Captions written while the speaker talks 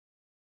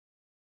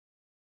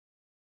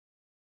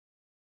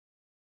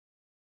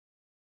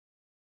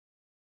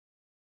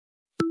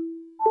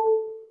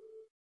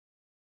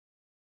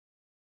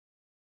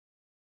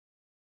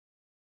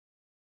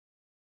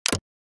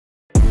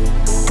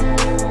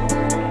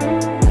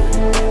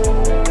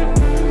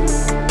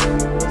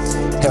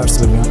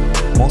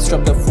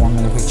most of the phone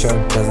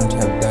manufacturer doesn't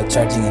have the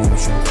charging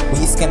animation,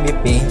 which can be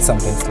a pain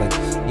sometimes. Like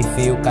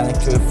if you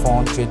connect your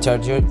phone to a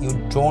charger, you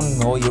don't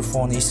know your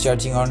phone is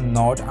charging or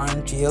not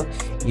until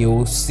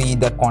you see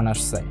the corner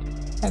side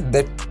and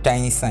that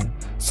tiny sign,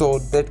 so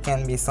that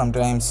can be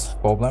sometimes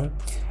problem.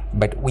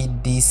 But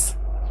with this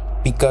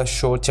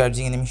pikachu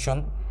charging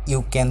animation,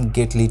 you can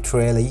get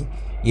literally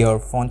your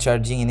phone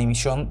charging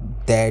animation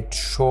that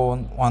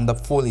shown on the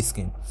full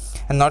screen.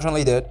 And not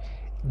only that,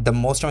 the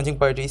most amazing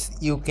part is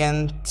you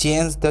can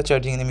change the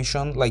charging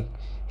animation. Like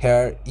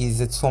here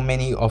is so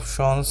many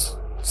options,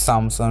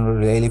 some are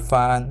really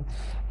fun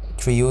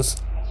to use,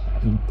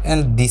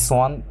 and this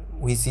one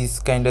which is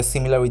kind of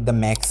similar with the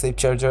MagSafe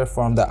charger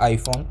from the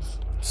iPhone.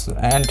 So,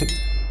 and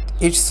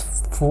it's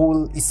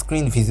full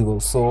screen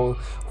visible, so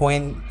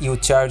when you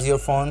charge your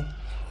phone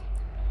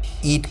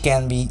it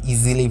can be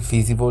easily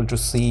visible to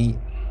see,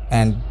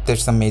 and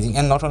that's amazing.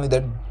 And not only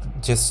that,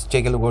 just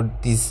take a look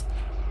at this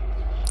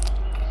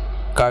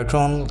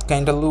cartoon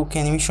kind of look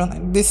animation,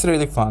 and this is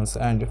really fun.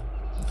 And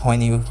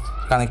when you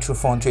connect your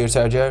phone to your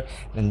charger,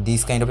 then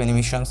these kind of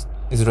animations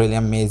is really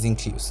amazing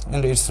to use,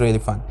 and it's really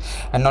fun.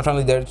 And not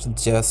only that,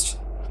 just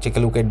take a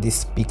look at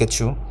this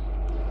pikachu.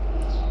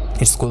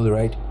 It's cool,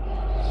 right?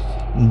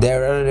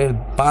 There are a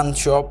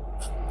bunch of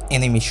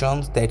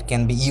animations that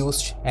can be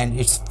used and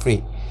it's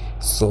free,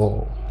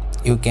 so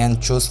you can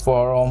choose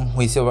from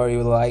whichever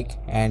you like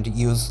and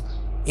use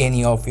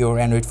any of your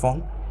Android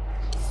phone.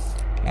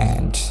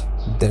 And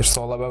that's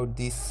all about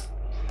this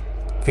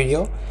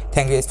video.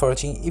 Thank you guys for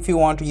watching. If you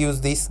want to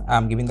use this,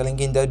 I'm giving the link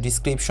in the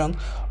description.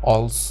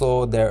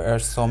 Also, there are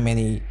so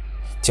many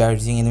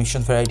charging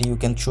animation variety you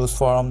can choose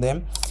from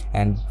them,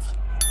 and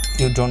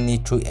you don't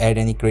need to add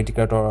any credit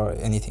card or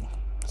anything.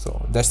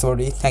 So that's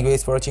about it. Thank you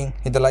guys for watching.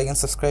 Hit the like and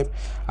subscribe.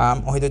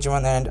 I'm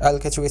Oheduzzaman, and I'll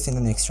catch you guys in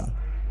the next one.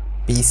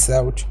 Peace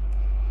out.